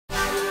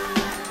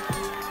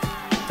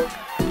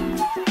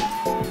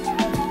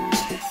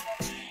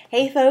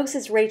Hey folks,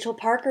 it's Rachel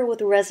Parker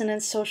with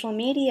Resonance Social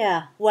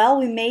Media. Well,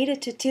 we made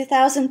it to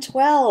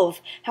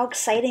 2012. How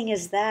exciting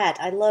is that?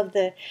 I love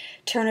the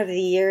turn of the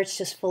year. It's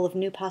just full of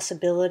new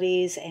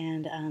possibilities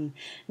and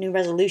new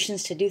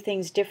resolutions to do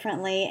things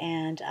differently.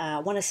 And I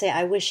want to say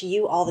I wish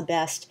you all the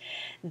best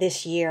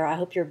this year. I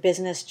hope your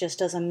business just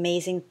does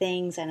amazing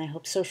things, and I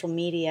hope social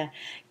media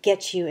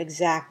gets you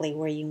exactly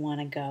where you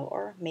want to go,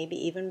 or maybe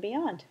even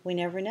beyond. We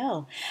never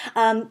know.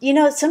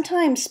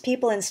 Sometimes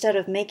people, instead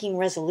of making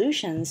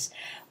resolutions,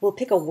 will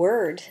pick a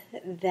word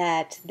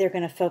that they're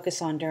going to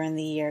focus on during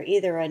the year,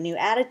 either a new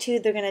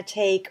attitude they're going to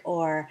take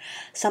or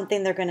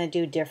something they're going to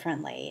do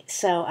differently.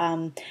 So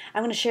I'm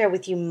going to share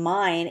with you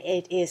mine.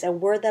 It is a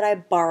word that I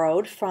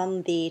borrowed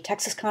from the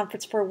Texas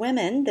Conference for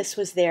Women. This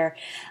was their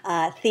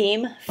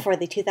theme for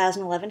the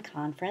 2011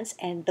 conference,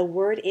 and the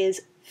word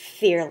is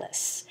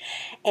fearless.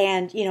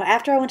 And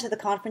after I went to the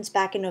conference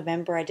back in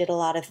November, I did a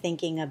lot of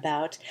thinking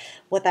about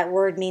what that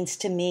word means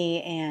to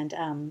me, and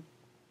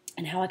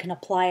how I can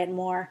apply it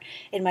more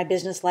in my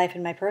business life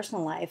and my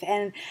personal life.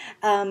 And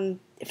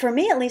for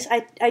me, at least,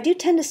 I do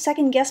tend to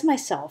second guess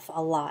myself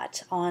a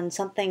lot on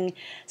something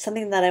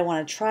that I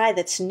want to try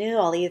that's new.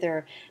 I'll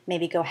either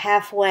maybe go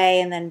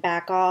halfway and then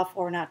back off,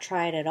 or not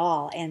try it at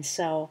all. And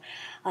so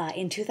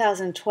in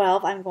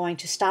 2012, I'm going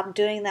to stop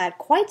doing that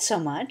quite so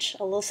much.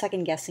 A little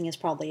second guessing is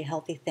probably a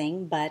healthy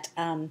thing, but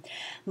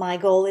my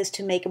goal is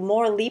to make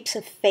more leaps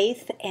of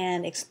faith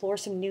and explore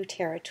some new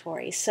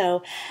territory.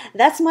 So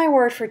that's my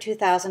word for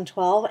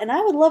 2012, and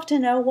I would love to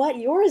know what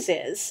yours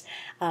is.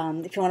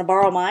 If you want to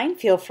borrow mine,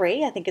 feel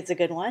free. I think it's a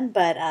good one,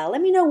 but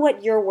let me know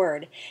what your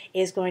word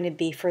is going to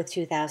be for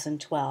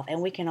 2012,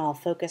 and we can all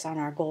focus on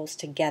our goals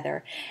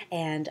together,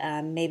 and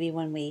maybe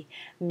when we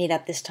meet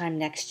up this time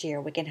next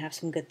year, we can have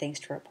some good things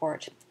to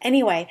report.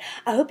 Anyway,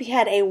 I hope you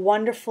had a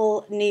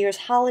wonderful New Year's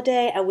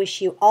holiday. I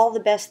wish you all the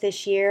best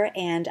this year,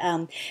 and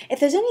if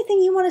there's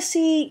anything you want to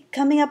see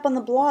coming up on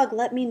the blog,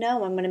 let me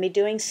know. I'm going to be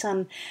doing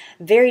some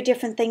very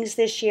different things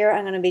this year.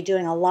 I'm going to be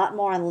doing a lot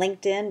more on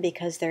LinkedIn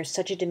because there's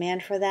such a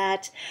demand for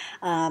that.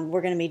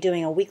 We're going to be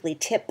doing a weekly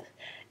tip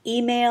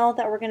email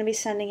that we're going to be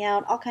sending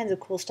out, all kinds of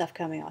cool stuff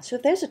coming on. So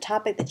if there's a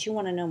topic that you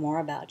want to know more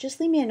about, just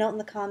leave me a note in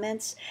the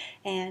comments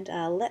and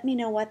let me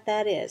know what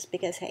that is,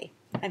 because hey,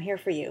 I'm here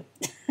for you.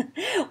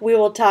 We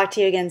will talk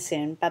to you again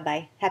soon.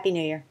 Bye-bye. Happy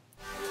New Year.